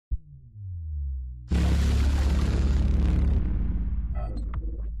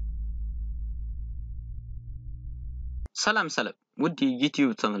ሰላም ውድ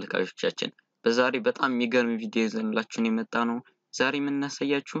የዩቲዩብ ተመልካቾቻችን በዛሬ በጣም የሚገርም ቪዲዮ ይዘንላችሁ የመጣ ነው። ዛሬ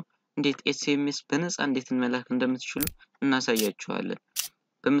የምናሳያችሁ እንዴት SMS በነፃ እንዴት መላክ እንደምትችሉ እናሳያችኋለን።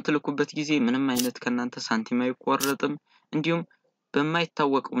 በምትልኩበት ጊዜ ምንም አይነት ከናንተ ሳንቲም አይቆረጥም። እንዲሁም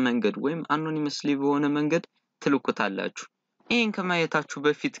በማይታወቅ መንገድ ወይም አኖኒመስሊ በሆነ መንገድ ትልኩታላችሁ። ይሄን ከማየታችሁ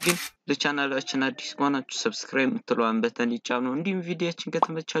በፊት ግን ለቻናላችን አዲስ ከሆናችሁ ሰብስክራይብ ምትለዋን በተን ይጫኑ። እንዲሁም ቪዲዮአችን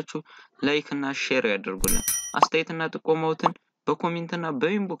ከተመቻችሁ ላይክ እና ሼር ያድርጉልን። አስተያየትና ጥቆማዎትን በኮሜንትና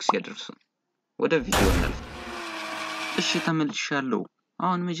በኢንቦክስ ያድርሱ። ወደ ቪዲዮ እናልፍ። እሺ ተመልሻለሁ።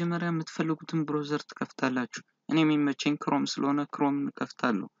 አሁን መጀመሪያ የምትፈልጉትን ብራውዘር ትከፍታላችሁ። እኔ የሚመቸኝ ክሮም ስለሆነ ክሮም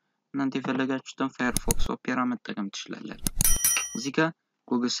ከፍታለሁ። እናንተ የፈለጋችሁትን ፋየርፎክስ ኦፔራ መጠቀም ትችላላችሁ። እዚህ ጋር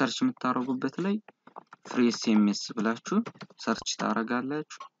ጉግል ሰርች የምታረጉበት ላይ ፍሪ SMS ብላችሁ ሰርች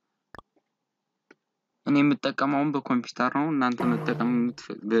ታረጋላችሁ። እኔ የምጠቀመው በኮምፒዩተር ነው። እናንተ መጠቀም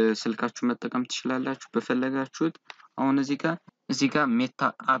በስልካችሁ መጠቀም ትችላላችሁ በፈለጋችሁት። አሁን እዚህ ጋር ሜታ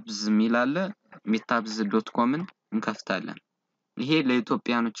አብዝ ሚላለ metabs.com እንከፍታለን። ይሄ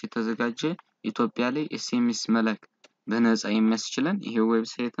ለኢትዮጵያኖች የተዘጋጀ ኢትዮጵያ ላይ SMS መላክ በነፃ የሚያስችለን ይሄ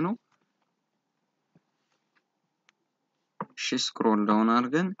ዌብሳይት ነው። ስክሮል ዳውን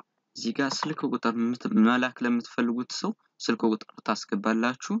አድርገን እዚህ ጋር ስልክ ቁጥር መላክ ለምትፈልጉት ሰው ስልክ ቁጥር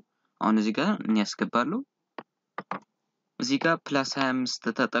ታስገባላችሁ። አሁን እዚህ ጋር እኔ ያስገባለሁ። እዚህ ጋር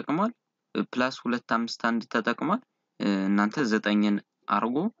 +25 ተጠቅሟል +251 ተጠቅሟል። እናንተ 9ን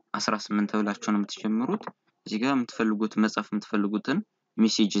አርጎ 18 ብላችሁ ነው የምትጀምሩት። እዚህ ጋር የምትፈልጉት መጻፍ የምትፈልጉትን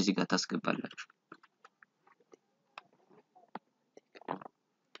ሜሴጅ እዚህ ጋር ታስገባላችሁ።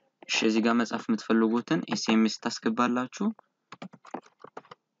 እዚህ ጋር መጻፍ የምትፈልጉትን SMS ታስገባላችሁ።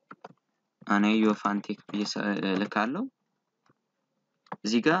 እኔ ዮፋንቴክ ልካለሁ።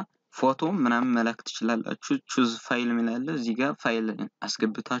 እዚህ ጋር ፎቶ ምናምን መላክ ትችላላችሁ። ቹዝ ፋይል ምናለ እዚህ ጋር ፋይል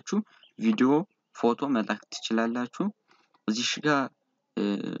አስገብታችሁ ቪዲዮ ፎቶ መላክ ትችላላችሁ። እዚህ ጋር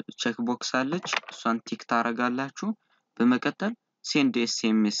ቼክ ቦክስ አለች እሷን ቲክ ታረጋላችሁ። በመቀጠል ሴንድ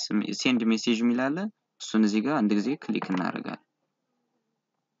ሜሴጅ ሚላለ እሱን እዚህ ጋር አንድ ጊዜ ክሊክ እናደርጋለን።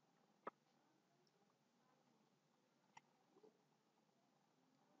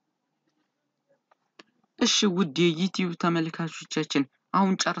 እሺ ውድ የዩቲዩብ ተመልካቾቻችን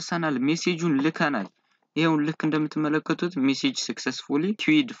አሁን ጨርሰናል። ሜሴጁን ልከናል። ይሄው ልክ እንደምትመለከቱት ሜሴጅ ሰክሰስፉሊ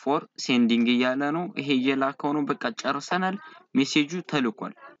queued for sending እያለ ነው። ይሄ የላከው ነው። በቃ ጨርሰናል። ሜሴጁ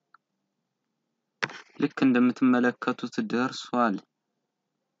ተልኳል። ልክ እንደምትመለከቱት ደርሷል።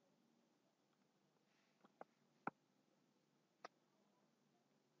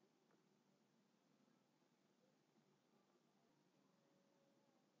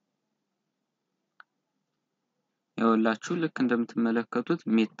 ይኸውላችሁ ልክ እንደምትመለከቱት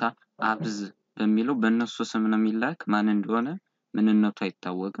ሜታ አብዝ በሚለው በእነሱ ስም ነው የሚላክ። ማን እንደሆነ ምንነቱ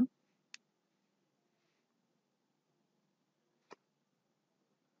አይታወቅም።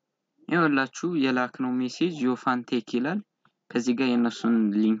 ይኸውላችሁ የላክነው ሜሴጅ ዮፋንቴክ ይላል። ከዚህ ጋር የነሱን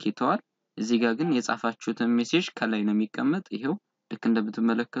ሊንክ ይተዋል። እዚህ ጋር ግን የጻፋችሁትን ሜሴጅ ከላይ ነው የሚቀመጥ። ይሄው ልክ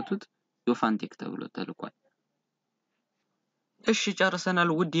እንደምትመለከቱት ዮፋንቴክ ተብሎ ተልኳል። እሺ ጨርሰናል።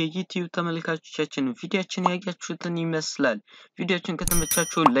 ውድ የዩቲዩብ ተመልካቾቻችን ቪዲዮአችን ያያችሁትን ይመስላል። ቪዲዮአችን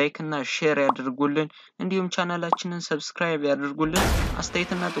ከተመቻችሁ ላይክ እና ሼር ያድርጉልን። እንዲሁም ቻናላችንን ሰብስክራይብ ያድርጉልን።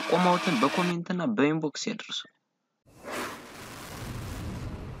 አስተያየትና ጥቆማዎትን በኮሜንትና በኢንቦክስ ያድርሱ።